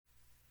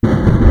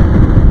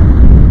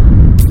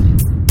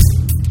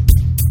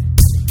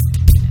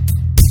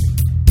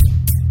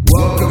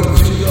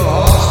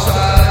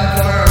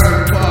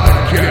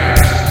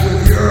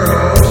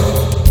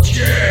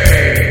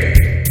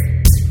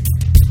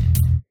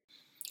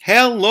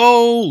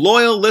Hello,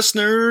 loyal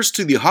listeners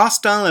to the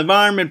Hostile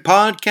Environment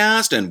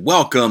Podcast, and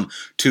welcome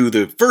to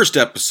the first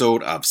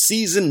episode of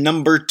season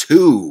number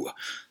 2,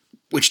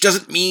 which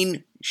doesn't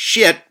mean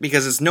shit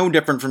because it's no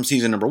different from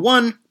season number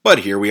 1, but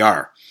here we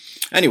are.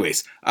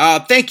 Anyways,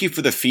 thank you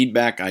for the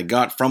feedback I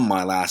got from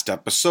my last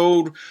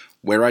episode,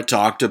 where I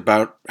talked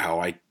about how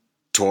I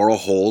tore a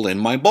hole in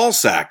my ball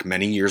sack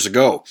many years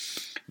ago.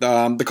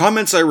 The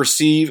comments I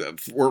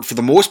received were, for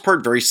the most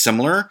part, very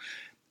similar.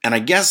 And I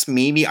guess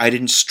maybe I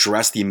didn't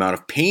stress the amount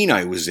of pain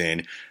I was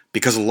in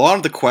because a lot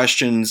of the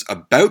questions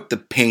about the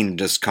pain and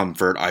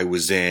discomfort I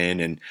was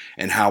in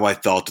and how I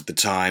felt at the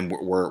time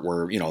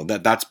were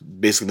that's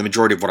basically the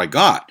majority of what I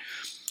got.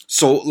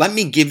 So let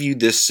me give you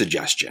this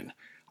suggestion.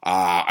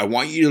 I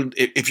want you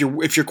to,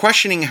 if you're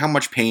questioning how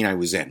much pain I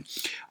was in,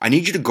 I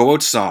need you to go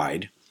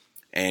outside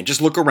and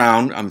just look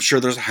around. I'm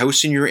sure there's a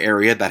house in your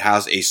area that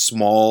has a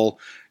small,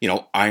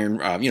 iron,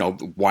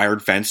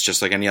 wired fence,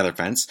 just like any other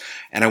fence.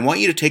 And I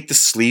want you to take the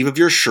sleeve of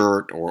your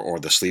shirt or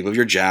the sleeve of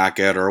your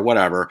jacket or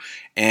whatever,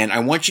 and I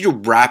want you to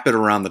wrap it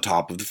around the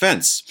top of the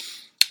fence.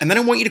 And then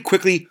I want you to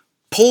quickly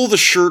pull the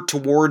shirt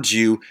towards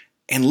you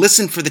and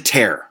listen for the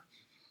tear.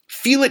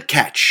 Feel it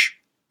catch,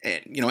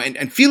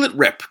 and feel it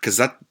rip, because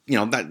that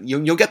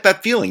you'll get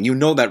that feeling. You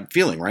know that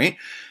feeling, right?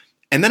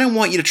 And then I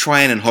want you to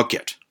try and unhook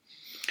it.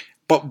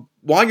 But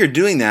while you're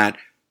doing that,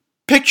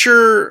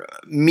 picture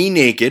me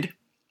naked.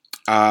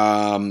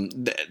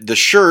 The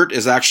shirt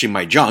is actually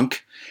my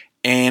junk,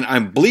 and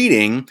I'm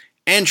bleeding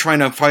and trying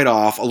to fight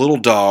off a little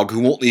dog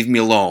who won't leave me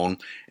alone.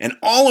 And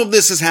all of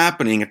this is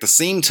happening at the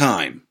same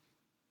time.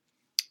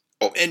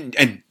 Oh,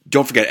 and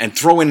don't forget, and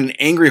throw in an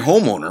angry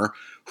homeowner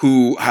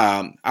who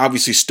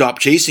obviously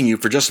stopped chasing you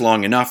for just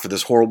long enough for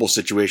this horrible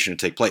situation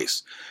to take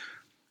place.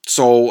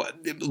 So,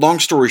 long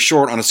story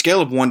short, on a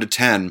scale of 1 to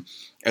 10,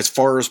 as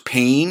far as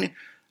pain,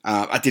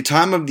 at the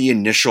time of the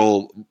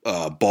initial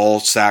ball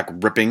sack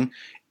ripping,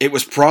 it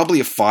was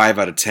probably a 5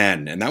 out of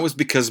 10, and that was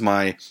because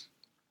my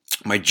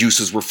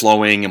juices were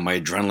flowing and my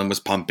adrenaline was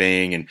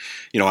pumping, and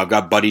I've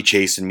got Buddy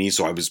chasing me,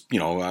 so I was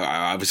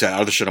I was out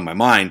of the shit on my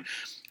mind.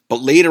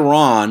 But later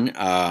on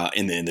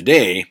in the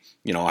day,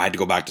 I had to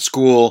go back to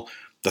school.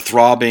 The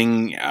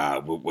throbbing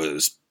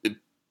was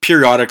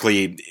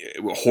periodically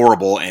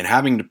horrible, and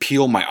having to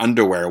peel my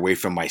underwear away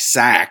from my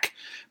sack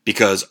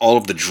because all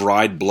of the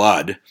dried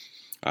blood.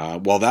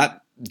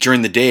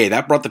 During the day,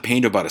 that brought the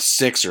pain to about a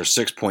 6 or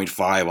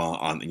 6.5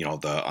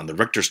 on the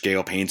Richter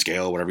scale, pain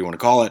scale, whatever you want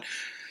to call it.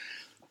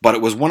 But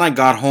it was when I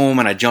got home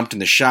and I jumped in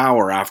the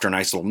shower after a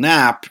nice little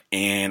nap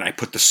and I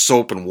put the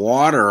soap and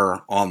water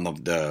on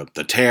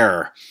the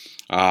tear.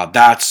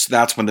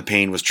 That's when the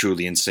pain was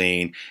truly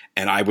insane,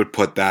 and I would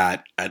put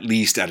that at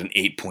least at an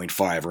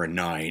 8.5 or a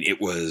 9.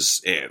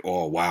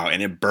 Oh wow,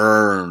 and it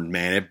burned,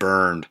 man, it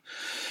burned.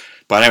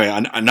 But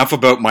anyway, enough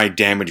about my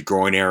damaged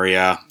groin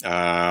area.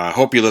 I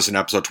hope you listened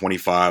to episode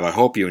 25. I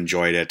hope you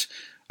enjoyed it.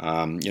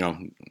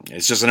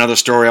 It's just another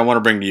story I want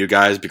to bring to you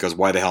guys because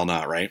why the hell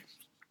not, right?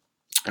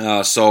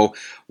 So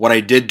what I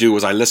did do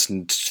was I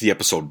listened to the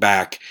episode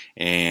back,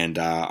 and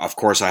of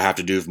course I have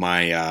to do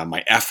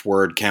my F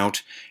word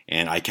count,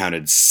 and I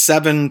counted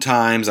 7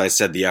 times I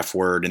said the F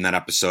word in that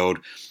episode.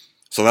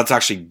 So that's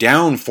actually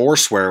down 4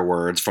 swear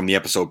words from the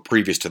episode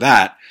previous to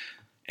that.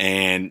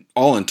 And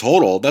all in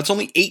total, that's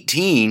only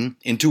 18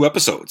 in 2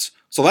 episodes.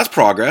 So that's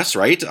progress,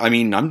 right? I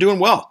mean, I'm doing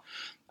well.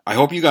 I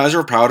hope you guys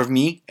are proud of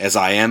me, as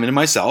I am in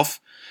myself,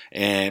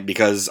 and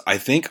because I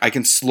think I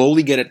can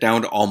slowly get it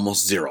down to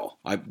almost 0.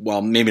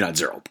 Well, maybe not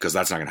 0, because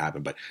that's not going to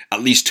happen, but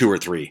at least 2 or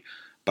 3.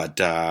 But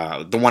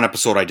the one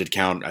episode I did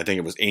count, I think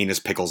it was Anus,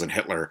 Pickles, and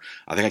Hitler.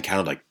 I think I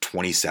counted like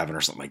 27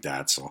 or something like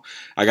that. So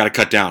I got to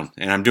cut down,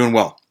 and I'm doing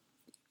well.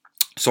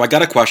 So I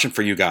got a question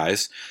for you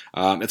guys.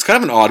 It's kind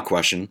of an odd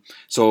question.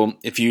 So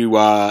if you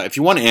want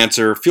to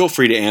answer, feel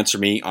free to answer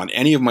me on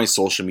any of my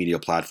social media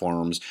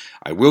platforms.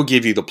 I will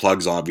give you the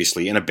plugs,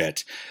 obviously, in a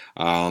bit.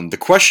 The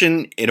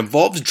question, it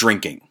involves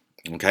drinking.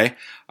 Okay.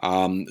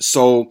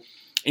 So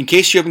in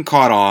case you haven't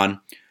caught on,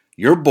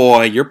 your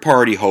boy, your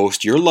party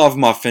host, your love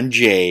muffin,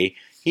 Jay,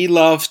 he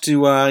loves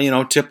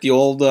to tip the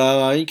old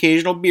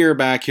occasional beer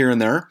back here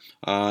and there.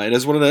 It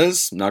is what it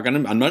is.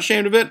 I'm not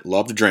ashamed of it.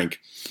 Love to drink.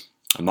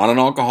 I'm not an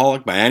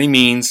alcoholic by any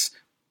means,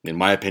 in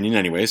my opinion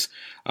anyways,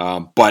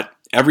 but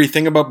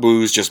everything about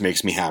booze just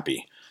makes me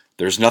happy.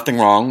 There's nothing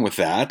wrong with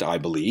that, I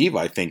believe.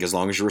 I think as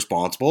long as you're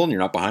responsible and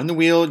you're not behind the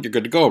wheel, you're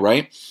good to go,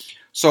 right?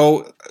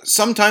 So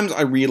sometimes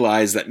I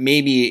realize that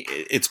maybe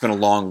it's been a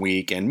long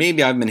week and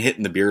maybe I've been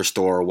hitting the beer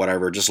store or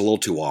whatever just a little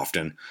too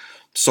often.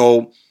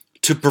 So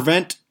to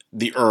prevent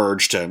the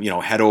urge to,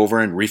 head over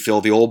and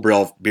refill the old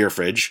beer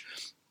fridge,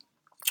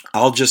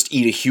 I'll just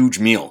eat a huge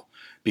meal.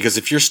 Because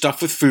if you're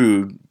stuffed with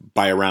food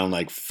by around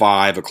like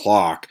 5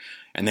 o'clock,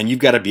 and then you've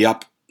got to be you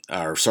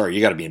got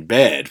to be in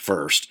bed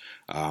first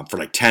for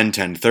like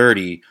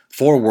 10:30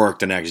 for work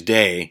the next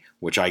day,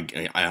 which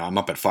I'm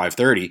up at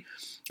 5:30.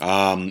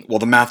 Well,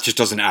 the math just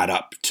doesn't add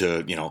up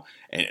to,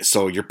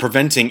 so you're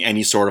preventing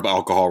any sort of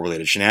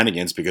alcohol-related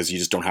shenanigans because you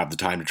just don't have the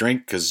time to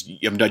drink because you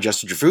haven't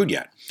digested your food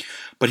yet.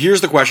 But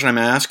here's the question I'm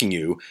asking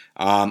you,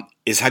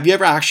 is have you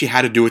ever actually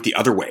had to do it the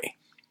other way?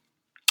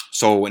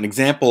 So an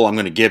example I'm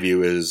going to give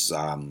you is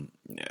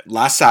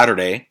last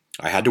Saturday,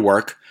 I had to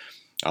work.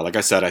 Like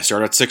I said, I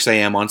started at 6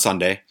 a.m. on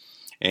Sunday,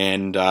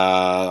 and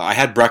I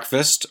had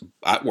breakfast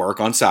at work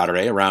on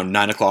Saturday around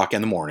 9 o'clock in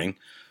the morning.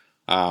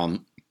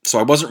 So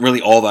I wasn't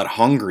really all that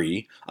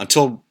hungry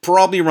until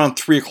probably around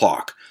 3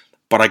 o'clock.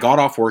 But I got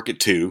off work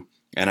at 2,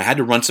 and I had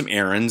to run some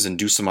errands and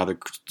do some other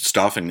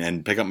stuff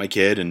and pick up my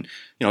kid and,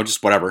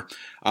 just whatever.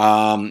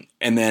 And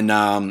then,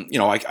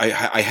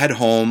 I head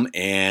home,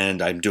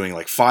 and I'm doing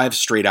like 5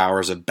 straight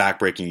hours of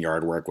backbreaking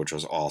yard work, which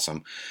was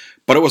awesome.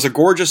 But it was a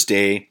gorgeous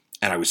day,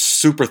 and I was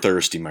super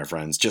thirsty, my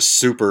friends. Just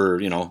super,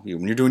 when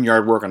you're doing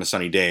yard work on a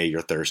sunny day,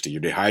 you're thirsty, you're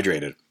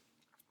dehydrated.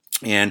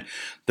 And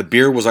the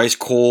beer was ice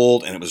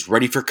cold, and it was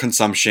ready for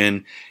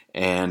consumption,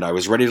 and I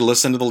was ready to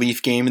listen to the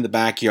Leaf game in the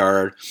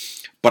backyard.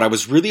 But I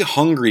was really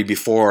hungry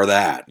before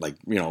that,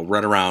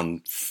 right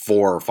around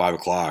 4 or 5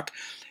 o'clock.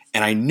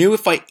 And I knew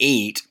if I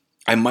ate,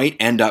 I might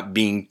end up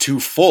being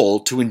too full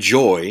to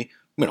enjoy,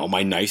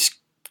 my nice,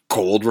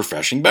 cold,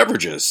 refreshing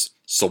beverages.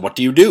 So what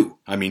do?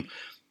 I mean,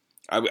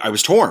 I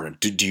was torn.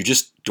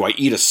 Do I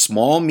eat a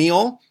small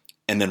meal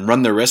and then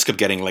run the risk of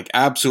getting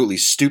absolutely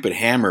stupid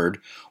hammered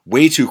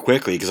way too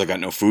quickly because I got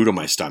no food in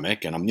my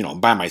stomach and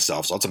I'm by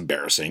myself, so that's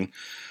embarrassing.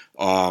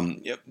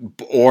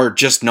 Or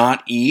just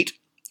not eat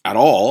at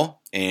all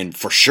and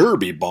for sure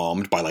be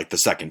bombed by the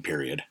second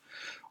period.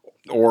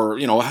 Or,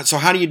 so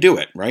how do you do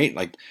it, right?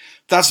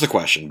 That's the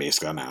question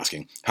basically I'm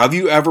asking. Have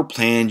you ever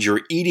planned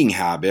your eating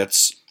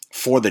habits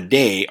for the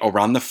day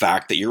around the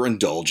fact that you're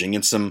indulging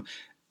in some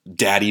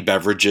daddy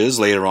beverages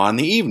later on in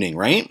the evening,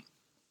 right?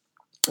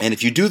 And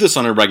if you do this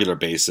on a regular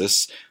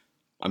basis,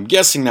 I'm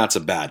guessing that's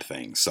a bad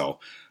thing. So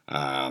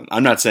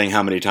I'm not saying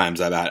how many times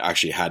I've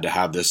actually had to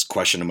have this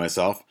question to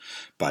myself,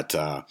 but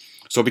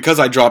so because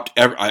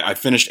I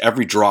finished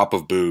every drop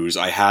of booze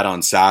I had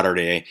on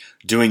Saturday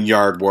doing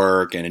yard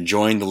work and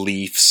enjoying the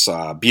Leafs,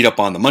 beat up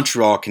on the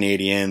Montreal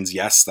Canadiens.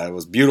 Yes, that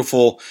was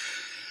beautiful.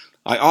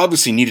 I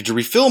obviously needed to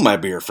refill my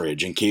beer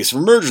fridge in case of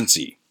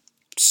emergency.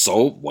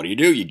 So what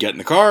do? You get in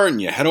the car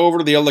and you head over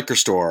to the liquor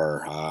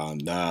store.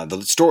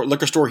 The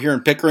liquor store here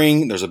in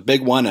Pickering, there's a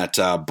big one at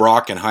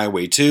Brock and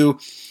Highway 2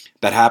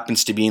 that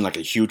happens to be in a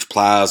huge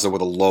plaza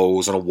with a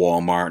Lowe's and a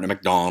Walmart and a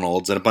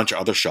McDonald's and a bunch of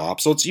other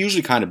shops. So it's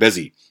usually kind of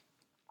busy.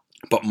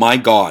 But my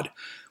God,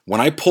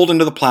 when I pulled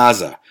into the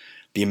plaza,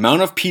 the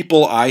amount of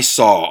people I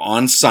saw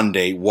on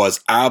Sunday was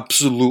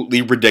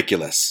absolutely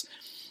ridiculous.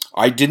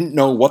 I didn't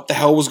know what the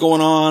hell was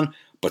going on,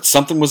 but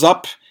something was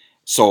up.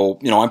 So,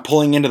 I'm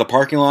pulling into the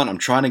parking lot, I'm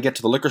trying to get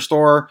to the liquor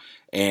store,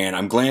 and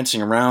I'm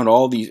glancing around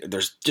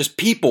there's just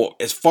people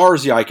as far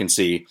as the eye can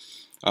see.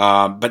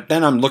 But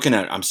then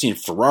I'm seeing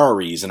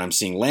Ferraris, and I'm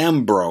seeing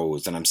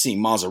Lambros, and I'm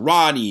seeing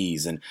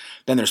Maseratis, and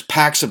then there's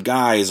packs of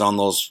guys on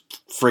those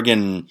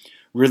friggin'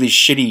 really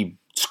shitty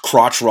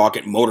crotch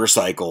rocket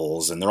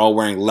motorcycles, and they're all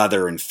wearing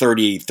leather and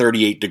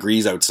 38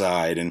 degrees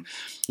outside, and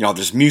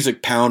there's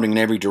music pounding in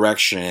every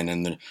direction,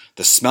 and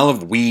the smell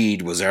of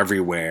weed was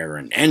everywhere,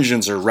 and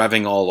engines are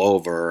revving all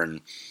over,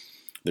 and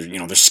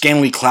there's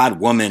scantily clad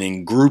women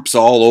in groups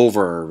all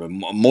over,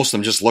 most of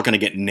them just looking to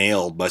get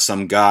nailed by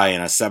some guy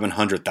in a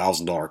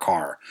 $700,000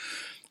 car.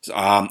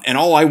 And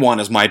all I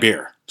want is my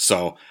beer.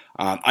 So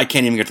I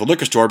can't even get to the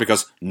liquor store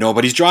because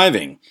nobody's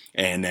driving.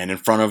 And then in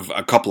front of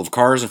a couple of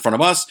cars in front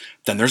of us,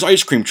 then there's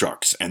ice cream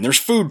trucks and there's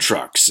food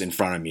trucks in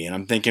front of me. And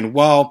I'm thinking,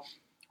 well,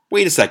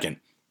 wait a second.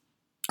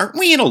 Aren't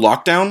we in a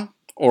lockdown?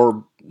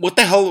 Or what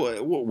the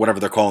hell, whatever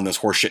they're calling this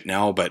horseshit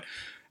now. But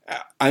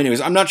anyways,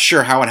 I'm not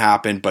sure how it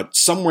happened, but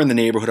somewhere in the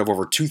neighborhood of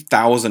over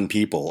 2,000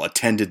 people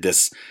attended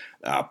this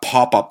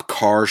pop-up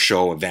car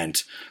show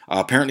event.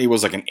 Apparently it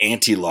was an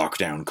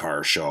anti-lockdown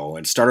car show.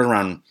 It started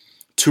around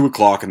 2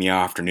 o'clock in the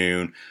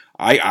afternoon.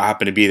 I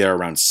happened to be there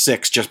around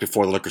 6, just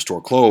before the liquor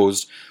store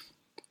closed.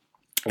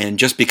 And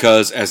just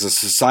because as a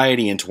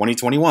society in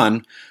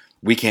 2021,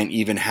 we can't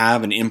even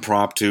have an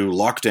impromptu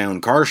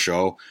lockdown car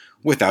show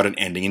without it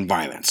ending in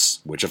violence,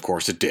 which of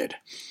course it did.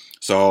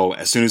 So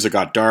as soon as it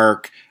got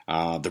dark,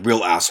 the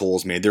real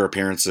assholes made their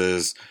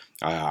appearances.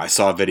 I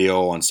saw a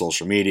video on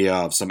social media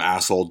of some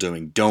asshole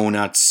doing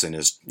donuts in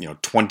his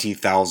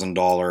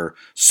 $20,000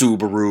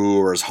 Subaru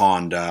or his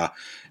Honda,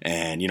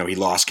 and he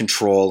lost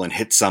control and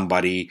hit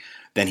somebody.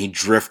 Then he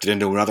drifted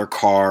into another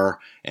car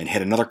and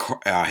hit another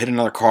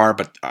car,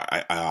 but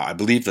I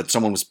believe that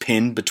someone was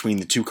pinned between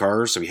the two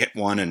cars, so he hit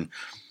one and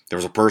there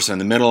was a person in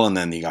the middle, and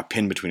then he got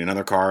pinned between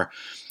another car.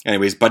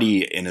 Anyways,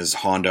 buddy in his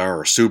Honda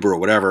or Subaru or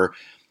whatever,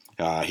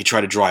 he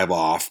tried to drive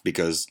off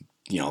because,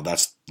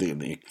 that's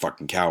the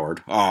fucking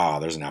coward.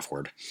 There's an F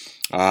word.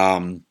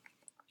 So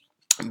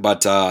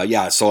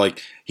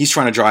he's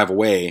trying to drive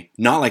away.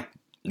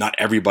 Not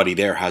everybody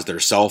there has their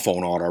cell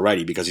phone out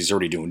already because he's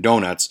already doing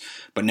donuts,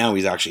 but now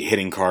he's actually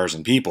hitting cars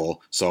and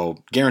people.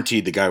 So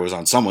guaranteed the guy was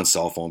on someone's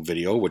cell phone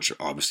video, which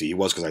obviously he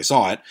was because I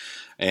saw it.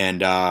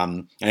 And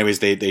anyways,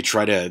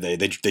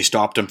 they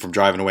stopped him from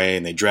driving away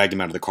and they dragged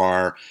him out of the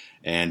car.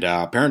 And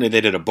apparently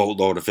they did a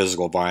boatload of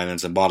physical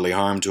violence and bodily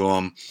harm to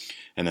him.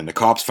 And then the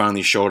cops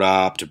finally showed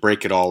up to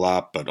break it all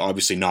up, but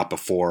obviously not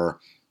before,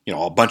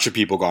 a bunch of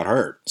people got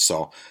hurt.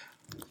 So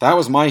that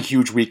was my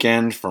huge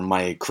weekend from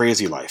my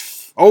crazy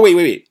life. Oh,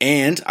 wait.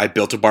 And I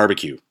built a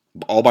barbecue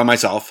all by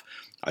myself.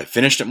 I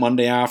finished it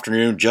Monday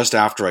afternoon just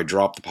after I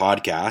dropped the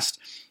podcast.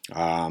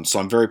 So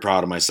I'm very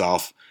proud of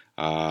myself.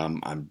 I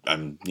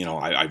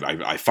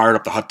fired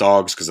up the hot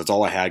dogs because that's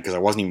all I had because I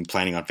wasn't even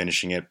planning on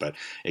finishing it, but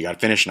it got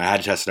finished and I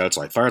had to test it out.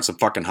 So I fired some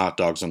fucking hot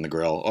dogs on the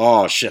grill.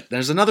 Oh shit,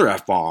 there's another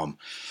F-bomb.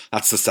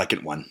 That's the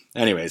second one.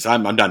 Anyways,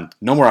 I'm done.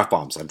 No more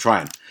F-bombs. I'm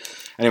trying.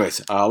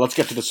 Anyways, let's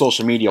get to the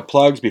social media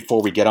plugs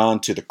before we get on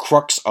to the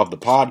crux of the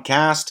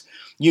podcast.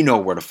 You know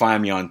where to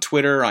find me on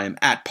Twitter. I am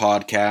at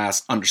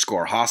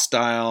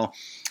podcast_hostile.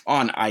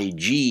 On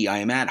IG, I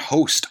am at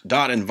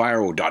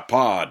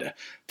host.enviro.pod.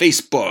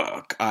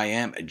 Facebook, I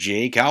am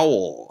Jay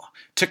Cowell.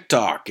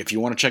 TikTok, if you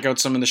want to check out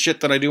some of the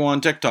shit that I do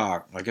on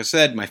TikTok. Like I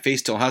said, my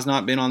face still has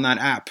not been on that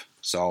app,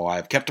 so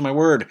I've kept to my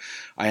word.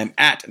 I am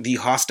at the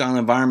Hostile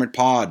Environment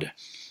Pod.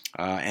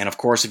 And of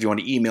course, if you want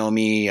to email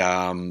me,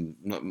 I'm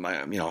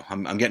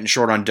getting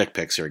short on dick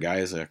pics here,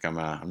 guys.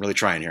 I'm really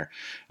trying here.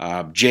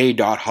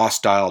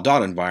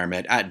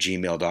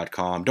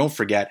 j.hostile.environment@gmail.com. Don't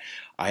forget,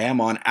 I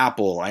am on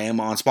Apple, I am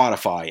on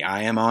Spotify,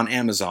 I am on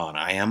Amazon,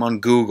 I am on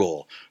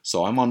Google.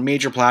 So I'm on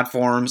major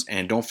platforms,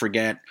 and don't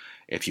forget,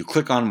 if you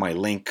click on my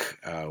link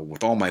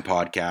with all my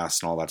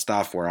podcasts and all that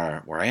stuff where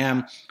I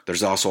am,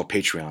 there's also a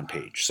Patreon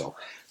page. So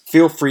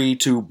feel free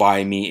to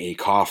buy me a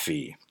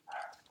coffee.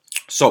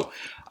 So,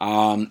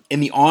 in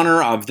the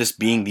honor of this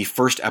being the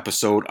first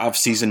episode of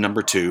season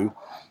number 2,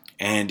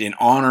 and in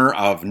honor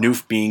of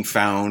Newf being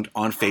found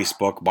on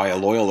Facebook by a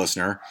loyal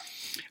listener,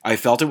 I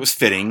felt it was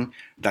fitting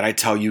that I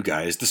tell you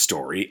guys the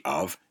story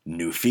of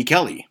Newfie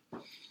Kelly.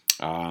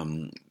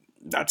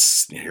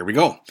 Here we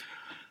go.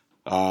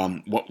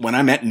 When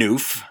I met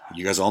Newf,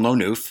 you guys all know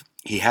Newf,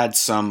 he had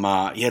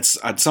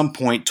at some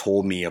point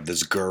told me of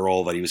this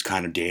girl that he was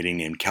kind of dating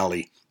named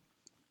Kelly.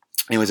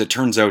 Anyways, it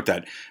turns out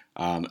that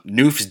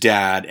Newf's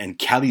dad and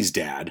Kelly's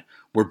dad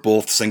were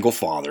both single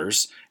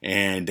fathers,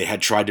 and they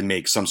had tried to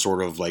make some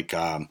sort of like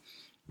a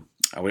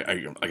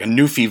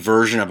Newfie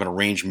version of an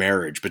arranged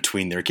marriage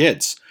between their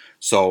kids.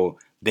 So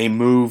they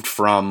moved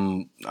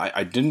from,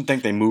 I didn't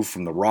think they moved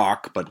from the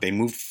Rock, but they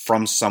moved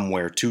from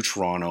somewhere to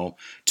Toronto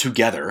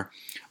together.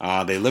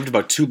 They lived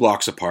about 2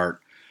 blocks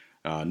apart.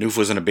 Newf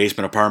was in a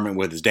basement apartment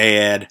with his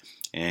dad,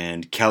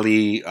 and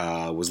Kelly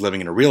was living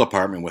in a real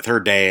apartment with her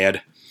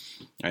dad.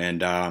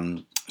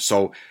 And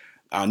so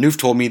Newf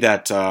told me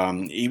that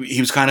he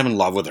was kind of in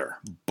love with her,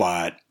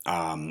 but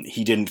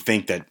he didn't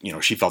think that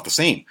she felt the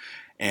same,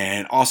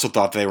 and also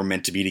thought they were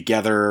meant to be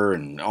together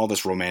and all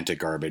this romantic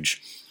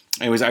garbage.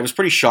 Anyways, I was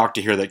pretty shocked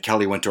to hear that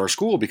Kelly went to our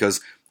school because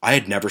I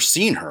had never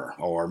seen her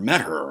or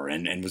met her,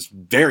 and was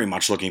very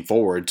much looking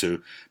forward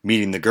to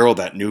meeting the girl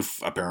that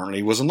Newf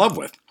apparently was in love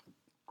with.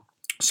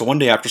 So one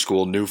day after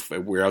school, Newf, we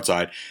were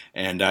outside,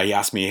 and he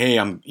asked me, "Hey,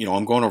 I'm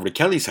going over to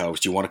Kelly's house.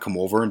 Do you want to come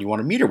over and do you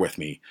want to meet her with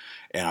me?"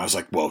 And I was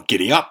like, "Well,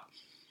 giddy up."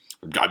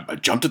 I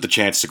jumped at the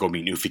chance to go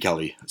meet Newfie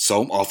Kelly.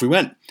 So off we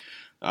went.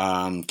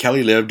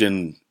 Kelly lived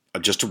in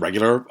just a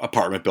regular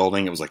apartment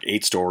building. It was like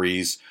 8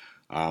 stories.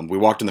 We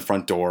walked in the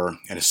front door,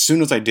 and as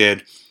soon as I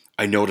did,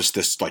 I noticed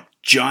this like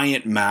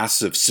giant,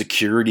 massive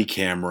security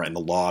camera in the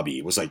lobby.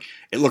 It looked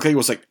like it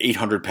was like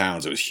 800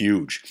 pounds. It was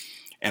huge.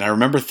 And I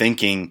remember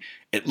thinking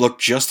it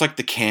looked just like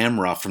the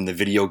camera from the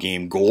video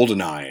game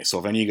GoldenEye. So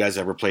if any of you guys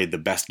ever played the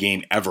best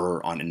game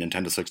ever on a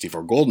Nintendo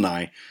 64,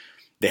 GoldenEye,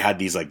 they had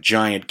these like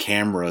giant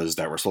cameras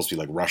that were supposed to be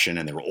like Russian,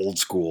 and they were old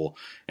school,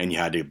 and you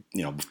had to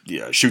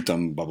shoot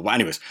them, blah blah blah.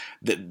 Anyways,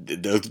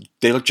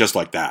 they look just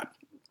like that.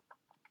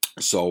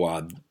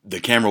 So the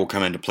camera will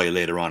come into play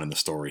later on in the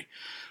story.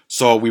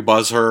 So we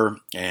buzz her,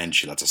 and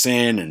she lets us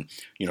in, and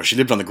she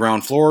lived on the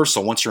ground floor. So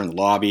once you're in the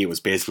lobby, it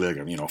was basically like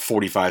a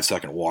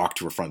 45-second walk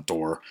to her front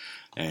door.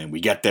 And we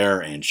get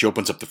there, and she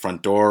opens up the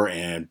front door,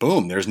 and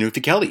boom, there's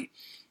Newfie Kelly,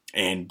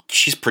 and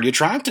she's pretty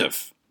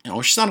attractive.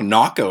 She's not a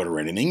knockout or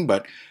anything,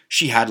 but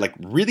she had like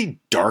really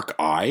dark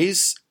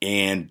eyes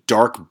and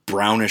dark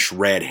brownish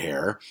red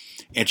hair,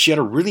 and she had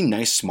a really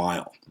nice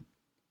smile.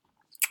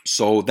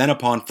 So then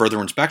upon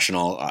further inspection,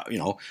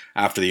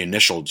 after the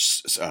initial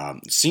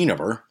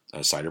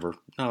sight of her,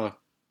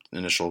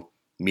 initial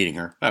meeting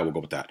her, we'll go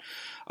with that.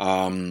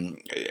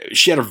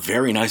 She had a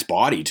very nice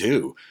body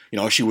too.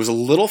 She was a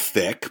little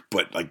thick,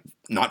 but like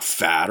not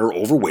fat or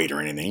overweight or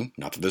anything.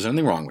 Not that there's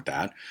anything wrong with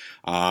that.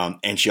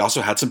 And she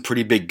also had some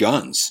pretty big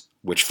guns,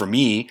 which for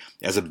me,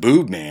 as a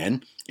boob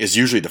man, is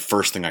usually the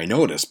first thing I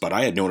notice. But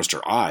I had noticed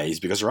her eyes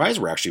because her eyes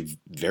were actually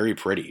very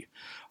pretty.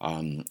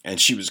 And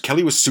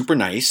Kelly was super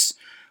nice.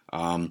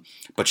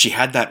 But she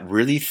had that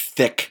really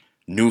thick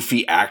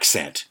Newfie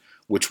accent,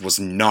 which was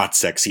not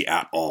sexy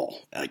at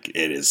all. Like,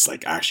 it is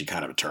like actually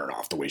kind of a turn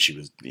off the way she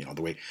was,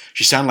 the way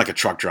she sounded like a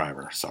truck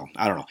driver. So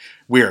I don't know,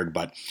 weird,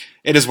 but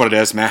it is what it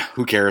is, man.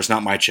 Who cares?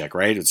 Not my chick,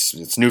 right? It's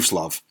Newf's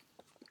love.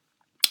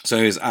 So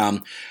anyways,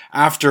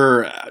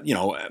 after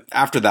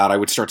that, I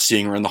would start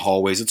seeing her in the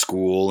hallways at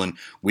school, and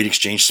we'd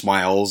exchange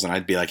smiles, and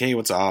I'd be like, "Hey,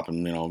 what's up?"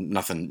 And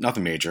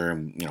nothing major,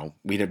 and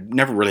we'd have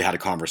never really had a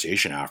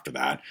conversation after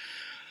that.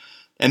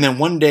 And then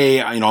one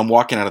day, I'm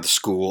walking out of the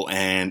school,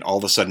 and all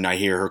of a sudden, I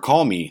hear her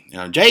call me,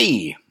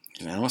 Jay.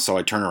 So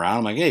I turn around,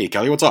 I'm like, "Hey,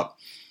 Kelly, what's up?"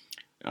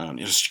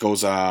 She goes,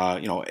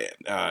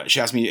 she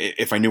asked me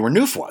if I knew where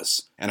Newf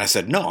was, and I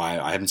said, "No,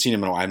 I haven't seen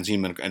him. I haven't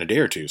seen him in a day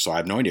or two, so I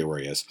have no idea where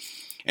he is."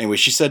 Anyway,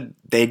 she said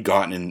they'd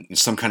gotten in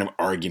some kind of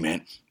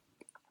argument,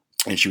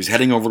 and she was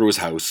heading over to his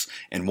house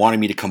and wanted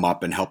me to come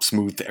up and help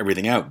smooth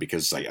everything out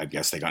because I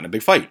guess they got in a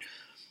big fight.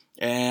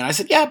 And I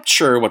said, "Yeah,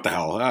 sure. What the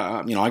hell?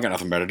 I got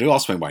nothing better to do. I'll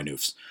swing by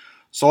Newf's."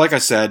 So, like I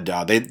said,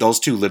 those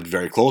two lived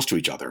very close to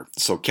each other.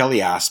 So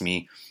Kelly asked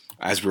me,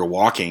 as we were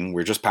walking,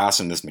 we were just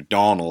passing this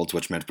McDonald's,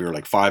 which meant we were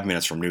like 5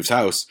 minutes from Newf's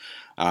house.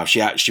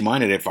 She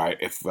minded if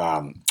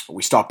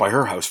we stopped by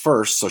her house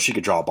first, so she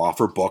could drop off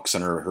her books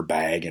and her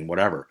bag and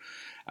whatever,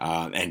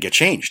 and get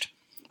changed.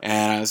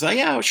 And I was like,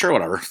 "Yeah, sure,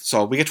 whatever."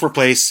 So we get to her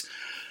place.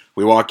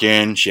 We walk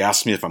in. She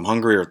asks me if I'm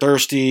hungry or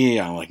thirsty.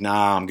 I'm like,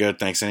 "Nah, I'm good,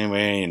 thanks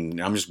anyway."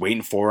 And I'm just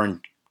waiting for her.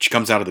 And she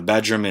comes out of the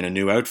bedroom in a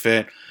new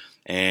outfit.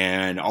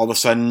 And all of a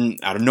sudden,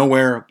 out of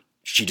nowhere,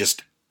 she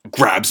just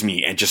grabs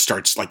me and just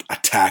starts like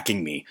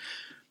attacking me.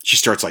 She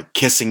starts like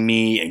kissing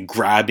me and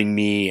grabbing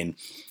me, and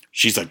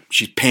she's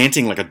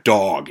panting like a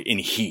dog in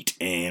heat,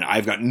 and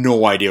I've got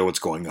no idea what's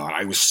going on.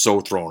 I was so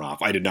thrown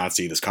off. I did not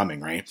see this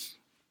coming, right?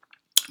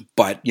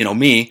 But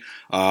me,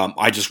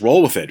 I just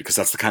roll with it because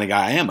that's the kind of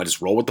guy I am. I just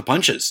roll with the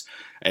punches.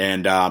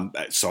 And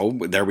so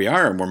there we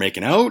are, and we're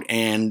making out,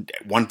 and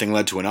one thing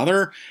led to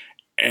another,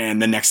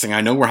 and the next thing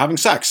I know, we're having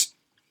sex.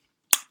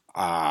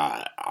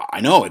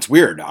 I know, it's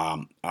weird.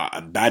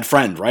 A bad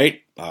friend,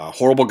 right?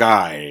 Horrible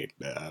guy,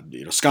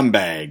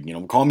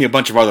 scumbag, call me a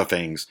bunch of other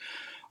things.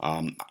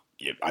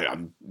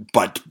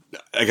 But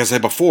like I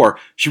said before,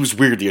 she was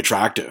weirdly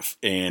attractive,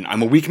 and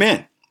I'm a weak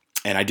man,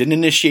 and I didn't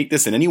initiate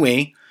this in any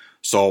way,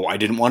 so I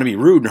didn't want to be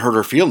rude and hurt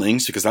her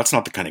feelings because that's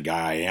not the kind of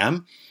guy I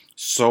am.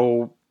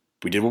 So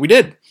we did what we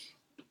did.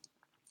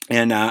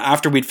 And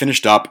after we'd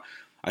finished up,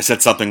 I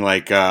said something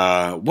like,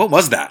 "What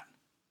was that?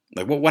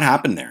 Like, what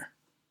happened there?"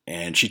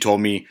 And she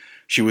told me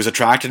she was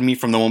attracted to me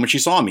from the moment she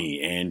saw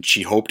me, and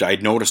she hoped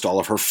I'd noticed all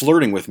of her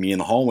flirting with me in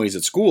the hallways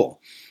at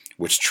school,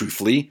 which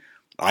truthfully,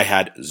 I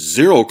had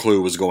zero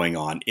clue was going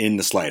on in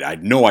the slightest. I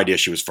had no idea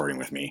she was flirting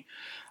with me.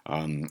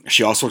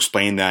 She also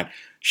explained that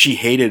she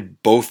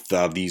hated both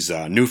of these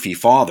Newfie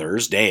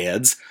fathers,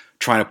 dads,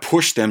 trying to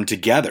push them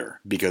together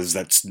because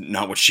that's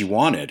not what she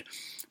wanted.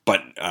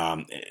 But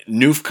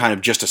Newf kind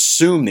of just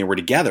assumed they were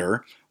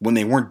together when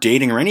they weren't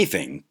dating or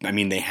anything. I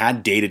mean, they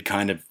had dated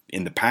kind of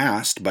in the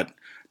past, but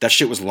that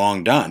shit was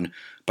long done.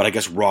 But I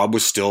guess Rob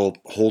was still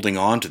holding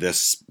on to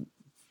this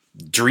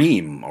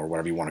dream or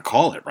whatever you want to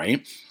call it,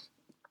 right?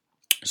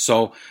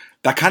 So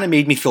that kind of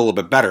made me feel a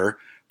little bit better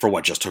for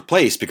what just took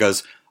place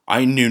because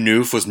I knew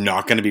Newf was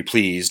not going to be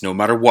pleased no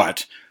matter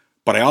what.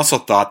 But I also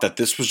thought that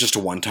this was just a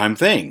one-time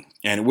thing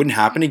and it wouldn't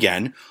happen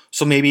again.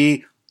 So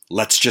maybe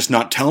let's just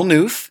not tell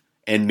Newf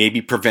and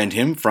maybe prevent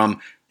him from,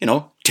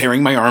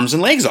 tearing my arms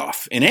and legs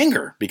off in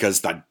anger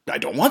because I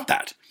don't want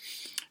that.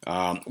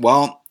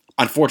 Well,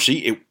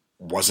 unfortunately, it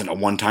wasn't a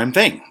one-time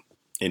thing.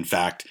 In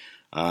fact,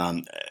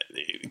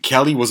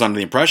 Kelly was under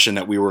the impression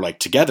that we were like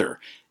together,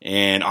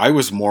 and I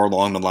was more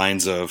along the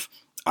lines of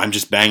I'm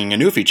just banging a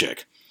Newfie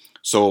chick.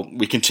 So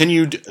we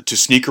continued to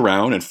sneak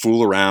around and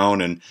fool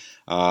around, and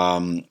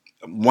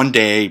one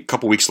day, a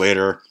couple weeks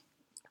later,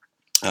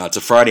 it's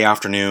a Friday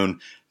afternoon.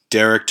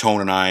 Derek,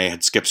 Tone, and I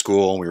had skipped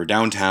school. We were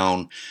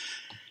downtown,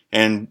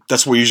 and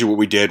that's usually what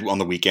we did on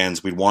the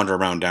weekends. We'd wander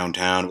around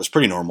downtown. It was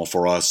pretty normal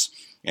for us.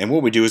 And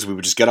what we do is we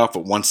would just get off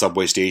at one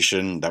subway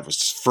station that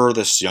was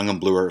furthest, Young and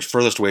Bloor,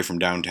 furthest away from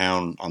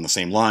downtown on the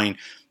same line,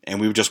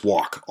 and we would just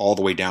walk all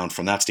the way down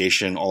from that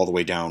station all the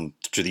way down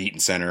to the Eaton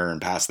Center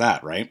and past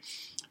that, right?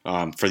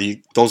 For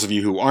those of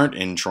you who aren't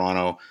in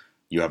Toronto,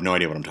 you have no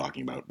idea what I'm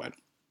talking about, but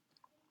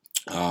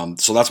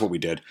so that's what we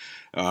did.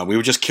 We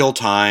would just kill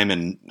time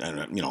and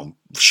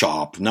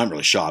shop. Not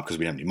really shop because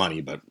we didn't have any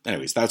money, but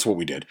anyways, that's what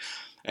we did.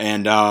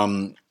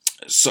 And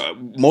so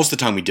most of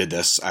the time we did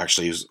this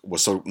actually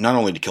was so not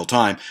only to kill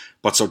time,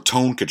 but so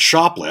Tone could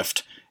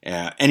shoplift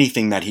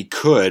anything that he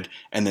could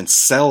and then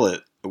sell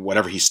it,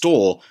 whatever he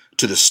stole,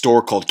 to the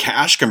store called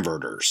Cash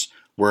Converters,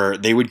 where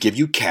they would give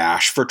you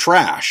cash for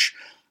trash.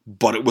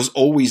 But it was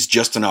always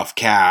just enough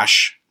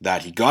cash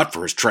that he got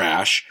for his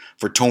trash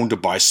for Tone to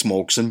buy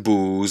smokes and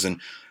booze, and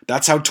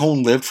that's how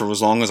Tone lived for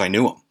as long as I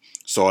knew him.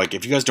 So like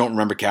if you guys don't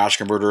remember Cash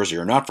Converters or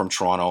you're not from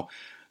Toronto,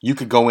 you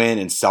could go in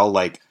and sell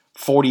like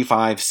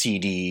 45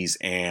 CDs,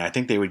 and I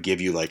think they would give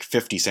you like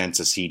 50 cents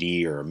a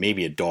CD or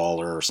maybe $1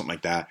 or something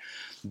like that.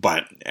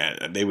 But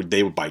they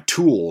would buy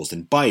tools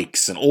and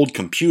bikes and old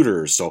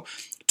computers. So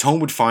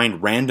Tone would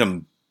find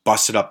random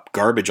busted up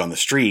garbage on the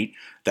street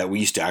that we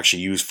used to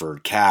actually use for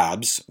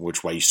cabs,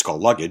 which I used to call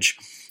luggage,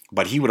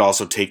 But he would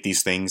also take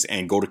these things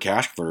and go to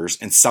cash converters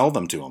and sell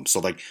them to them. So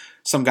like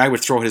some guy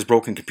would throw his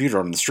broken computer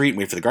out on the street and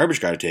wait for the garbage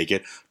guy to take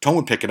it. Tone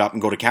would pick it up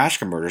and go to cash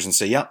converters and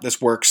say, yep,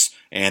 this works.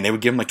 And they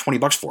would give him like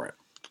 $20 for it.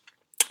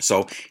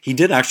 So he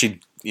did actually,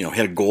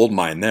 hit a gold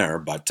mine there,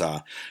 but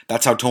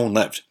that's how Tone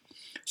lived.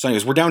 So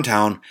anyways, we're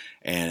downtown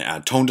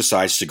and Tone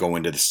decides to go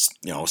into this,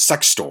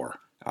 sex store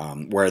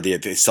where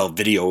they sell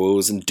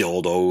videos and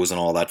dildos and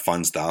all that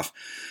fun stuff.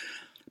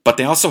 But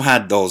they also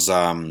had those,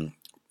 and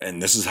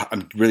this is,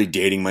 I'm really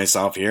dating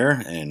myself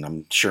here, and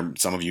I'm sure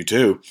some of you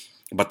too,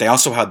 but they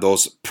also had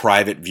those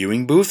private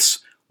viewing booths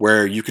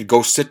where you could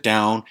go sit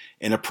down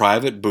in a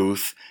private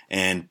booth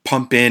and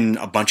pump in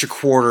a bunch of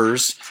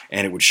quarters,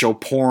 and it would show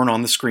porn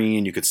on the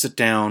screen. You could sit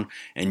down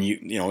and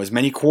as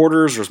many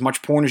quarters or as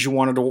much porn as you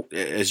wanted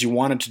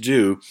to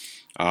do,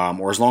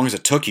 or as long as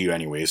it took you,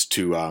 anyways,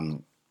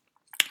 to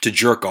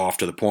jerk off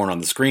to the porn on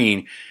the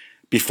screen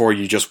before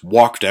you just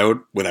walked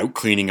out without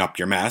cleaning up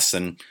your mess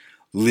and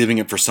leaving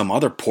it for some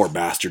other poor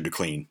bastard to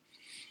clean.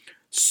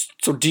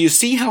 So, do you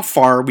see how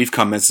far we've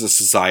come as a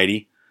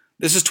society?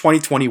 This is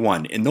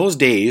 2021. In those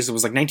days, it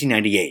was like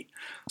 1998.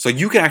 So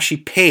you could actually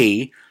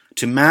pay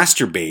to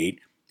masturbate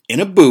in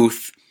a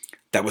booth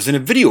that was in a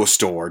video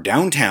store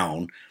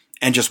downtown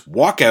and just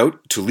walk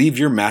out to leave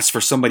your mess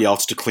for somebody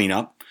else to clean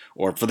up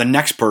or for the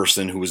next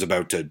person who was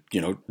about to,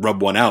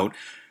 rub one out.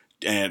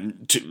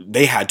 And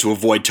they had to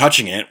avoid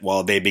touching it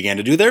while they began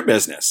to do their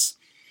business.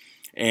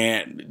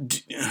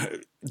 And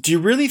do you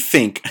really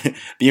think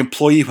the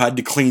employee who had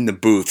to clean the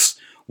booths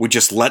would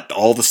just let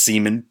all the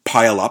semen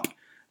pile up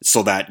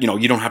so that,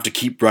 you don't have to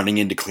keep running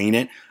in to clean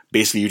it?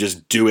 Basically, you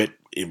just do it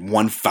in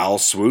one foul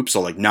swoop.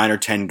 So like 9 or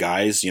 10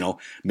 guys,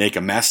 make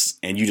a mess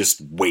and you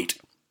just wait.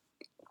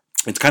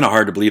 It's kind of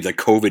hard to believe that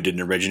COVID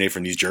didn't originate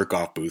from these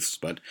jerk-off booths.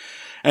 But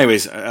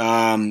anyways,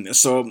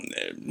 so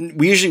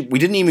we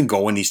didn't even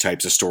go in these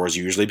types of stores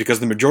usually because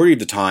the majority of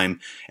the time,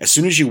 as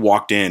soon as you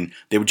walked in,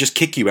 they would just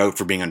kick you out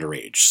for being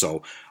underage.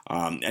 So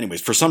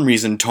anyways, for some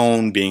reason,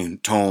 Tone being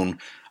Tone,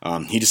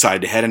 he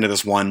decided to head into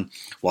this one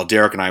while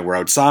Derek and I were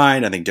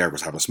outside. I think Derek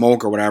was having a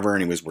smoke or whatever.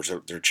 Anyways,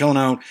 they're chilling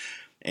out.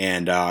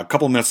 And a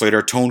couple of minutes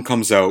later, Tone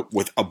comes out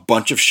with a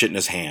bunch of shit in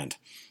his hand.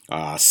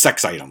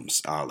 Sex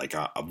items, like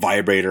a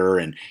vibrator,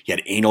 and he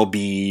had anal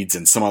beads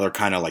and some other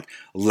kind of like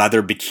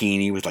leather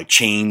bikini with like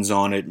chains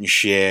on it and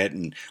shit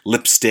and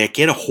lipstick.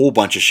 He had a whole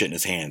bunch of shit in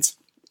his hands.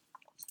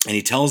 And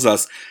he tells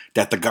us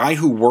that the guy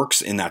who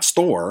works in that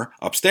store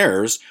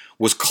upstairs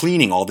was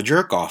cleaning all the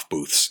jerk-off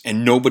booths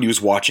and nobody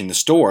was watching the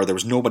store. There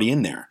was nobody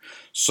in there.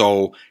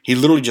 So he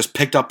literally just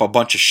picked up a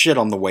bunch of shit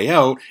on the way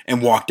out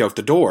and walked out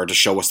the door to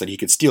show us that he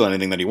could steal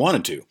anything that he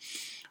wanted to.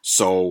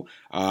 So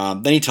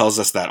then he tells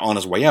us that on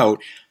his way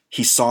out,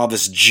 he saw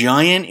this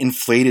giant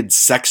inflated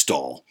sex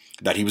doll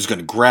that he was going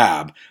to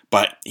grab,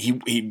 but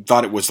he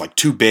thought it was like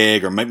too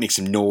big or might make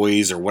some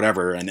noise or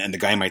whatever, and the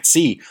guy might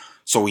see.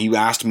 So he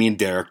asked me and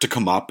Derek to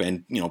come up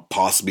and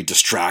possibly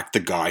distract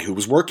the guy who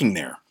was working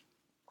there.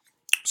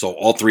 So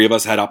all three of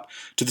us head up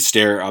the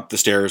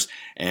stairs,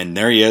 and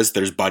there he is.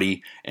 There's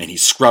Buddy, and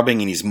he's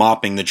scrubbing and he's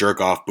mopping the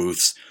jerk-off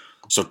booths.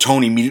 So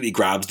Tony immediately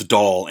grabs the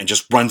doll and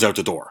just runs out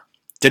the door.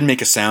 Didn't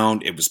make a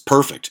sound. It was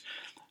perfect.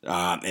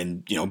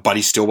 And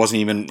Buddy still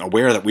wasn't even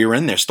aware that we were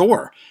in their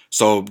store.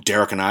 So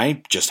Derek and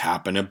I just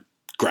happened to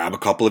grab a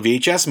couple of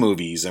VHS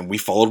movies, and we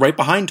followed right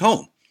behind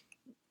Tone.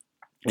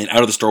 And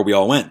out of the store we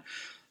all went.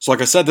 So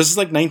like I said, this is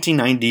like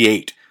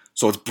 1998.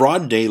 So it's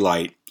broad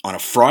daylight on a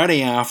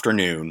Friday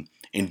afternoon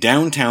in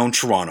downtown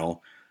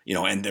Toronto,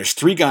 and there's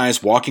three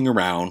guys walking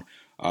around.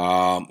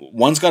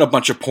 One's got a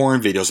bunch of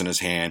porn videos in his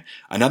hand.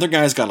 Another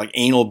guy's got like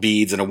anal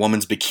beads and a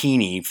woman's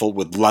bikini full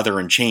with leather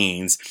and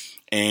chains.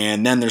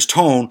 And then there's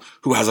Tone,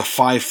 who has a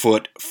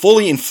 5-foot,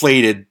 fully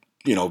inflated,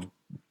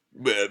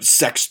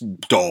 sex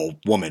doll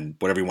woman,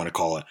 whatever you want to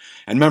call it.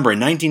 And remember, in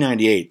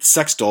 1998,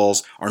 sex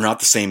dolls are not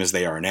the same as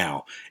they are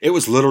now. It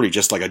was literally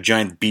just like a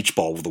giant beach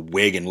ball with a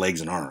wig and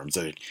legs and arms.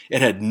 It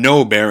had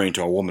no bearing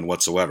to a woman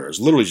whatsoever. It was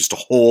literally just a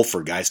hole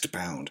for guys to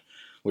pound,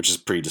 which is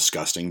pretty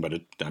disgusting,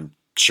 but I'm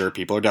sure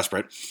people are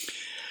desperate.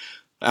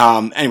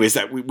 Anyways,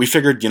 that we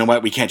figured,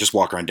 we can't just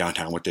walk around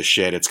downtown with this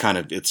shit.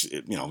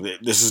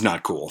 This is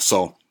not cool.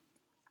 So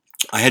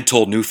I had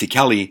told Newfie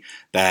Kelly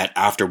that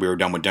after we were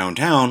done with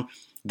downtown,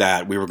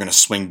 that we were going to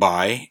swing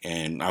by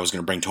and I was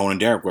going to bring Tone and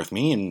Derek with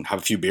me and have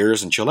a few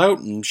beers and chill out.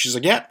 And she's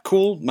like, yeah,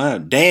 cool. My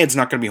dad's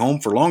not going to be home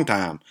for a long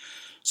time.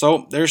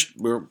 So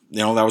that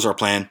was our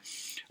plan.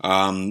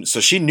 So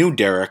she knew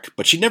Derek,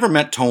 but she'd never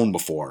met Tone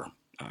before.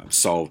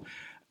 So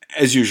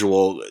as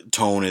usual,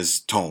 Tone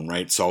is Tone,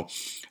 right? So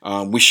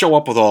we show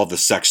up with all the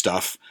sex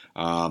stuff,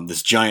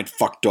 this giant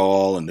fuck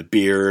doll and the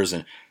beers,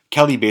 and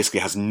Kelly basically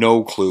has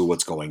no clue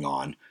what's going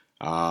on.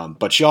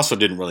 But she also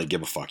didn't really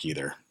give a fuck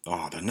either.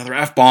 Oh, another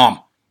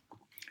F-bomb.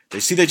 They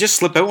just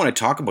slip out when I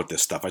talk about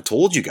this stuff. I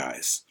told you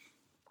guys.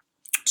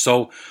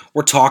 So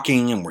we're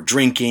talking and we're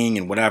drinking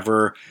and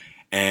whatever.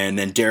 And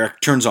then Derek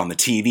turns on the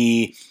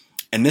TV.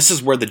 And this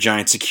is where the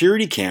giant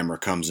security camera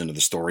comes into the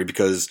story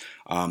because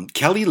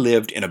Kelly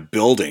lived in a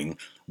building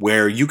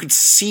where you could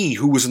see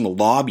who was in the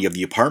lobby of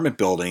the apartment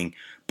building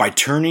by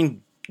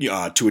turning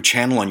to a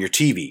channel on your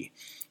TV.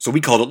 So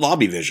we called it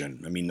lobby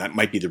vision. I mean, that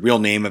might be the real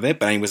name of it,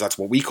 but anyways, that's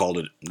what we called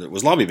it. It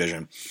was lobby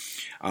vision.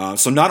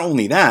 So not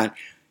only that,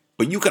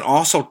 but you can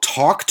also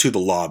talk to the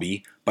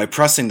lobby by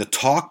pressing the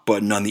talk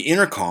button on the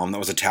intercom that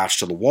was attached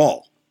to the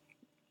wall.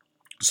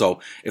 So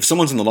if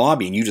someone's in the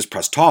lobby and you just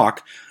press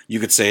talk, you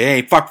could say,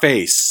 "Hey,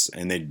 fuckface,"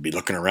 and they'd be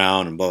looking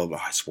around and blah, blah,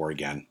 blah. I swore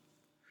again.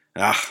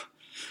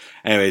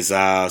 Anyways,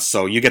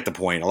 so you get the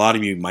point. A lot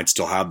of you might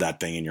still have that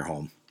thing in your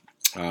home.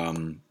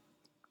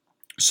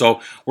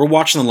 So we're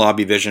watching the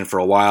lobby vision for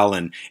a while,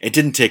 and it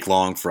didn't take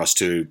long for us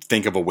to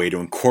think of a way to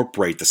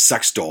incorporate the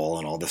sex doll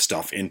and all this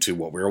stuff into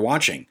what we were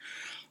watching.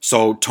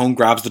 So Tone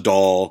grabs the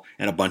doll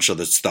and a bunch of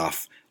the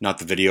stuff, not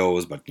the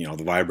videos, but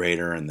the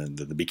vibrator and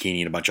the bikini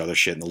and a bunch of other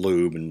shit and the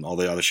lube and all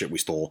the other shit we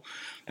stole.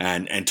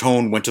 And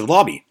Tone went to the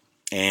lobby,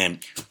 and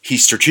he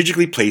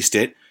strategically placed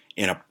it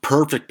in a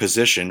perfect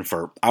position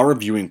for our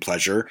viewing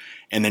pleasure,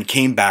 and then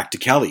came back to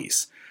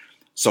Kelly's.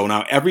 So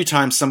now every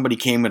time somebody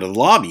came into the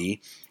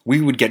lobby, we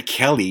would get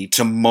Kelly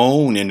to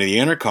moan into the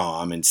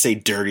intercom and say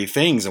dirty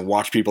things and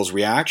watch people's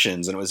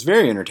reactions, and it was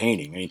very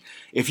entertaining. I mean,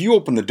 if you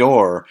open the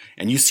door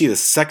and you see the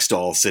sex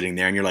doll sitting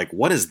there and you're like,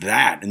 "What is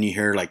that?" and you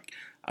hear like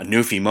a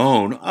Newfie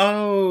moan,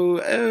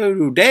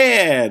 oh,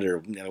 Dad, or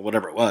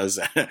whatever it was,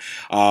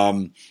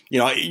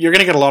 you're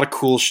gonna get a lot of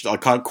cool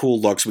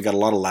looks. We got a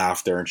lot of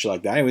laughter and shit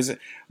like that. It was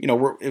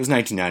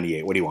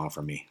 1998. What do you want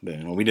from me?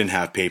 We didn't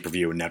have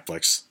pay-per-view and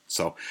Netflix,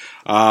 so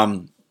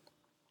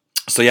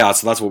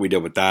that's what we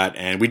did with that,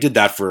 and we did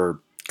that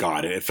for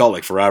it felt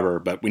like forever,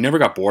 but we never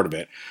got bored of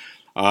it.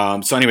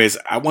 So anyways,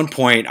 at one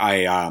point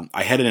I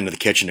headed into the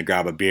kitchen to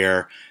grab a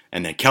beer,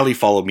 and then Kelly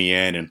followed me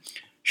in, and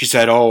she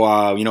said,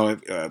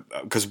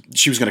 because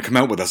she was going to come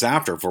out with us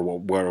after for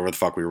whatever the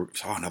fuck we were,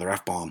 another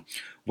F-bomb,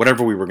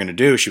 whatever we were going to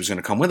do, she was going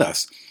to come with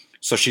us.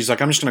 So she's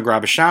like, "I'm just going to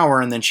grab a shower,"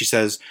 and then she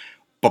says,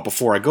 "But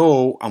before I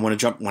go, I want to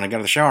jump, when I get out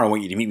of the shower, I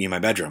want you to meet me in my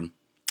bedroom."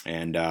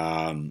 And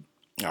I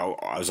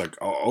was like,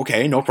 "Oh,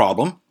 okay, no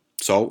problem."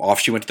 So off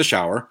she went to the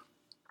shower,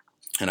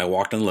 and I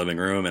walked in the living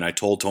room, and I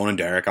told Tone and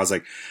Derek, I was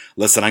like,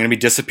 "Listen, I'm going to be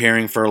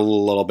disappearing for a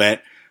little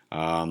bit.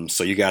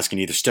 So you guys can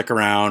either stick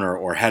around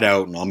or head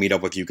out, and I'll meet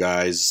up with you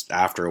guys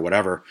after or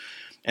whatever."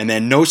 And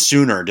then no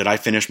sooner did I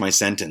finish my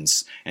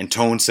sentence, and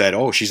Tone said,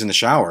 "Oh, she's in the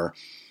shower."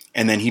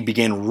 And then he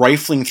began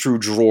rifling through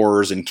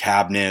drawers and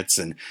cabinets,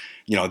 and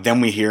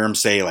then we hear him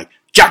say like,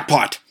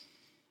 "Jackpot!"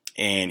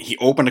 And he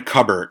opened a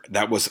cupboard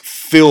that was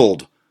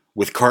filled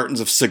with cartons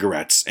of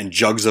cigarettes and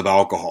jugs of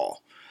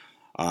alcohol.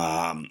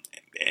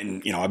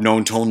 I've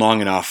known Tone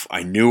long enough.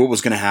 I knew what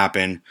was going to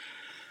happen.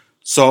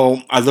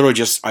 So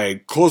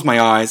I closed my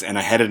eyes and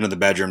I headed into the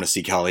bedroom to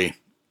see Kelly.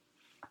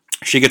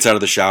 She gets out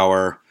of the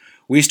shower.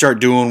 We start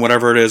doing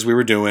whatever it is we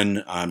were doing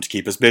to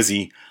keep us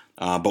busy.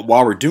 But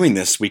while we're doing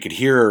this, we could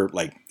hear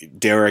like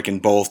Derek and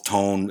both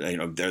Tone,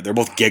 they're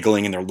both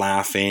giggling and they're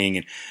laughing,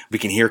 and we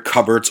can hear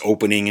cupboards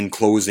opening and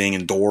closing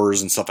and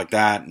doors and stuff like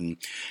that. And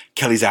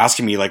Kelly's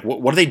asking me like,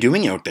 "What are they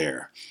doing out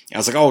there?" And I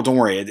was like, "Oh, don't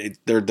worry,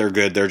 they're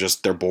good.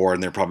 They're bored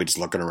and they're probably just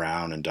looking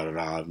around and da da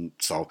da." And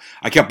so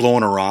I kept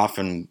blowing her off,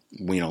 and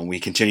we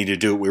continued to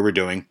do what we were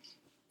doing.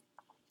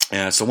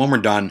 So when we're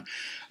done,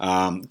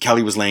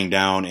 Kelly was laying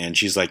down, and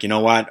she's like, "You know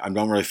what? I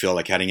don't really feel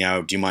like heading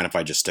out. Do you mind if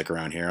I just stick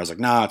around here?" I was like,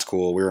 "Nah, it's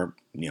cool. We're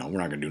not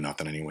going to do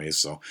nothing anyways,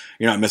 so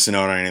you're not missing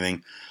out on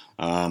anything."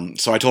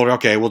 So I told her,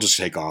 "Okay, we'll just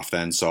take off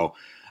then." So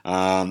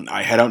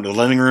I head out into the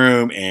living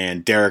room,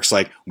 and Derek's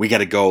like, "We got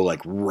to go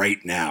like right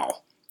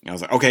now." And I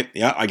was like, "Okay,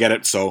 yeah, I get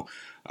it." So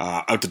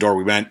out the door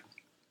we went.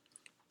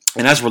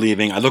 And as we're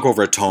leaving, I look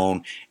over at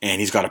Tone, and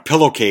he's got a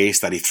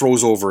pillowcase that he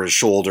throws over his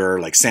shoulder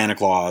like Santa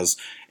Claus,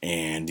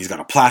 and he's got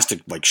a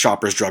plastic like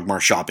Shoppers Drug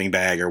Mart shopping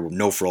bag or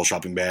no frill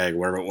shopping bag,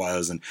 whatever it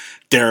was, and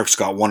Derek's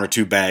got one or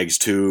two bags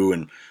too,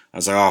 and I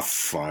was like, "Oh,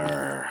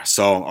 fire."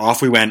 So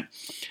off we went,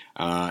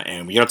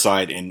 and we get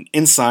outside, and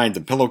inside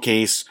the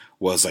pillowcase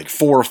was like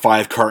 4 or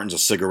 5 cartons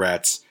of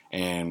cigarettes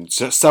and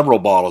several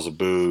bottles of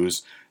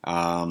booze.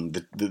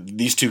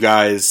 These two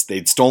guys,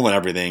 they'd stolen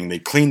everything. They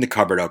cleaned the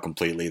cupboard out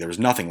completely. There was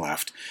nothing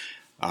left.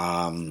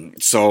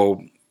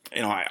 So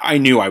I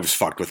knew I was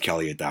fucked with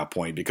Kelly at that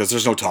point, because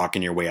there's no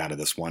talking your way out of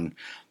this one.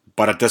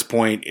 But at this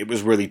point, it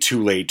was really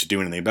too late to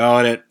do anything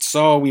about it.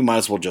 So we might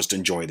as well just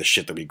enjoy the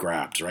shit that we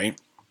grabbed, right?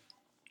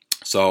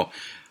 So,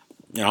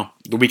 the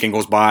weekend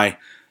goes by,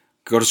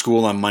 go to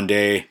school on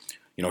Monday.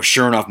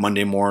 Sure enough,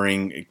 Monday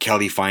morning,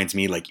 Kelly finds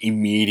me like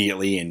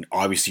immediately, and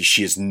obviously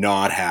she is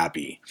not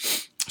happy.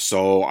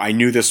 So I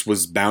knew this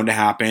was bound to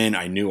happen.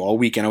 I knew all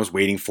weekend I was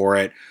waiting for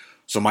it.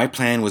 So my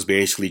plan was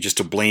basically just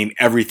to blame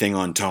everything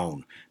on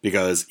Tone,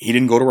 because he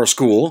didn't go to our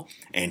school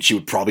and she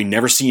would probably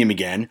never see him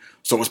again.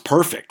 So it was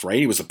perfect,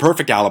 right? It was a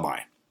perfect alibi.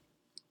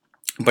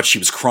 But she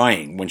was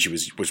crying when she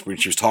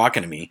was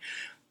talking to me,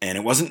 and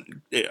it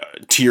wasn't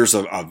tears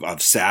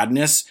of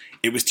sadness.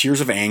 It was tears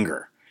of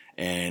anger.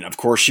 And of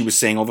course she was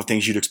saying all the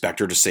things you'd expect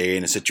her to say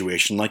in a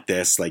situation like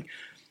this, like,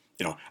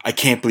 "I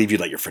can't believe you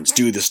let your friends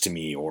do this to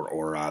me,"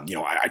 or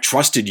I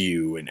trusted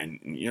you, and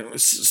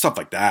stuff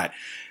like that.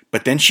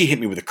 But then she hit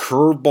me with a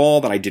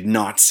curveball that I did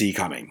not see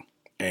coming.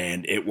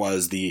 And it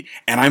was and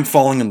I'm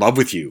falling in love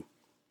with you.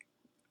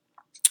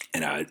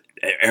 And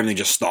everything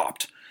just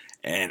stopped.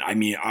 And I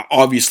mean,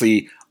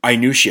 obviously, I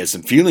knew she had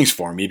some feelings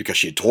for me because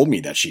she had told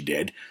me that she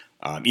did,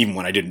 even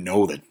when I didn't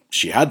know that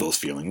she had those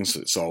feelings.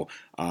 So,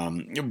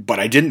 but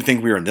I didn't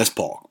think we were in this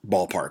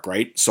ballpark,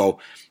 right? So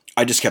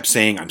I just kept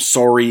saying, I'm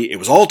sorry. It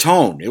was all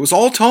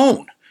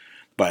tone.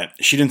 But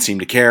she didn't seem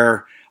to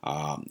care.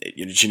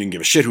 She didn't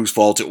give a shit whose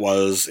fault it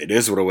was. It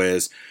is what it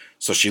is.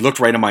 So she looked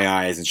right in my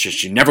eyes and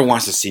she never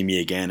wants to see me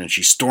again. And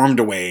she stormed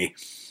away.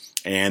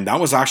 And that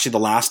was actually the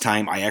last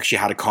time I actually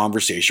had a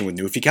conversation with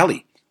Newfie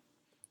Kelly.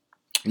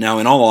 Now,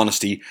 in all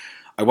honesty,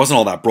 I wasn't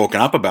all that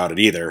broken up about it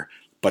either.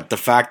 But the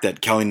fact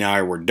that Kelly and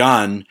I were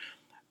done,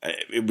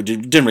 it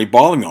didn't really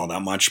bother me all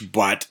that much.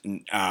 But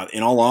in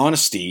all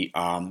honesty,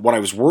 what I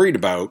was worried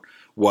about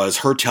was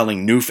her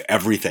telling Noof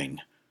everything.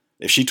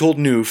 If she told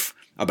Noof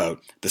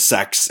about the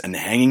sex and the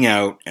hanging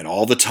out and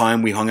all the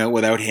time we hung out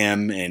without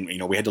him and,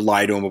 we had to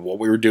lie to him about what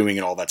we were doing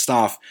and all that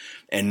stuff.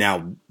 And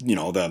now,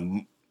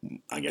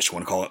 I guess you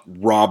want to call it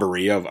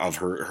robbery of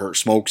her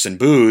smokes and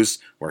booze,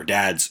 or her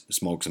dad's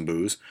smokes and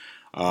booze,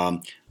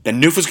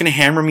 then Noof was going to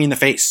hammer me in the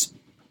face.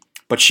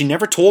 But she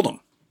never told him.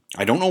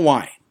 I don't know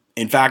why.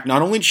 In fact,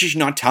 not only did she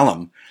not tell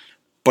him,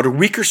 but a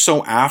week or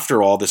so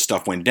after all this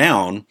stuff went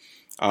down,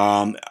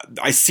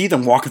 I see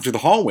them walking through the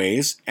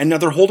hallways, and now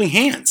they're holding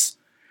hands.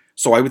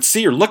 So I would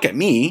see her look at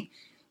me,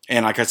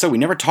 and like I said, we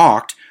never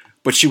talked,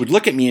 but she would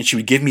look at me and she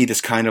would give me this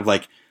kind of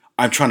like,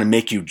 I'm trying to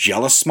make you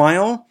jealous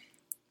smile.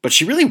 But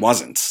she really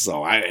wasn't,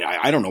 so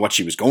I don't know what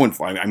she was going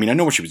for. I mean, I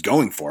know what she was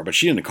going for, but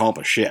she didn't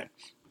accomplish shit.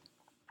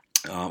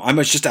 I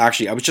was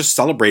just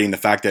celebrating the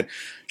fact that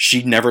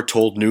she never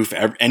told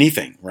Noof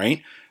anything,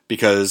 right?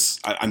 Because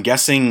I'm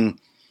guessing,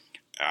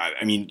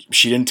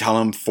 she didn't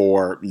tell him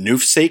for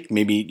Noof's sake,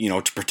 maybe,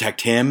 to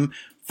protect him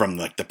from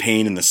like the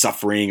pain and the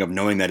suffering of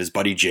knowing that his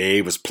buddy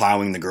Jay was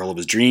plowing the girl of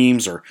his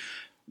dreams, or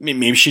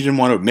maybe she didn't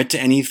want to admit to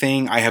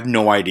anything. I have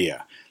no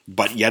idea.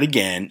 But yet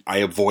again, I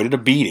avoided a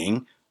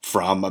beating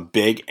from a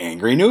big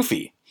angry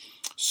Newfie.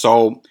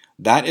 So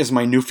that is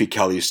my Newfie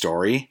Kelly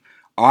story.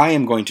 I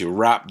am going to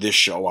wrap this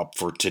show up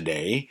for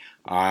today.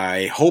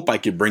 I hope I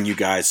could bring you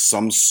guys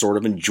some sort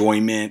of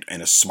enjoyment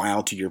and a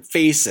smile to your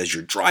face as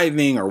you're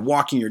driving or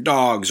walking your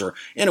dogs or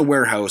in a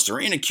warehouse or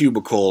in a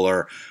cubicle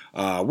or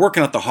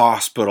working at the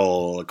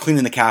hospital,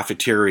 cleaning the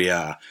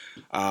cafeteria,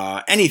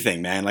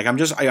 anything, man. Like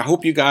I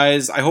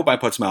hope I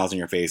put smiles on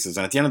your faces.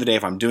 And at the end of the day,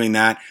 if I'm doing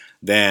that,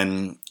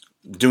 then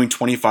doing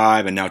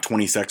 25 and now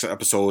 26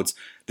 episodes,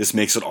 this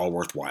makes it all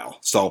worthwhile.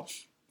 So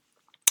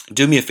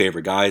do me a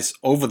favor, guys.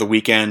 Over the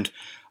weekend,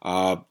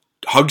 hug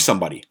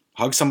somebody.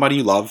 Hug somebody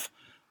you love.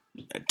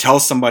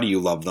 Tell somebody you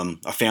love them.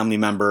 A family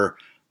member,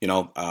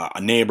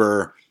 a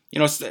neighbor,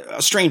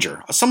 a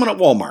stranger, someone at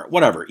Walmart,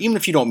 whatever. Even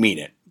if you don't mean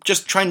it,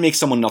 just try and make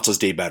someone else's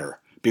day better.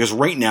 Because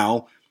right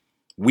now,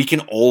 we can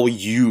all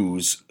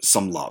use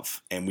some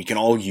love and we can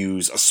all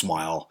use a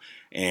smile.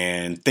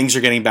 And things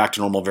are getting back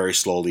to normal very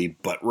slowly,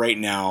 but right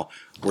now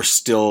we're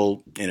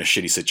still in a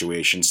shitty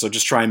situation. So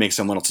just try and make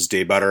someone else's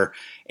day better.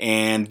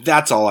 And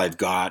that's all I've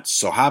got.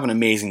 So have an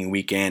amazing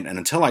weekend. And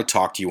until I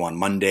talk to you on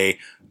Monday,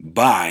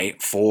 bye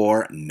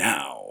for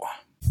now.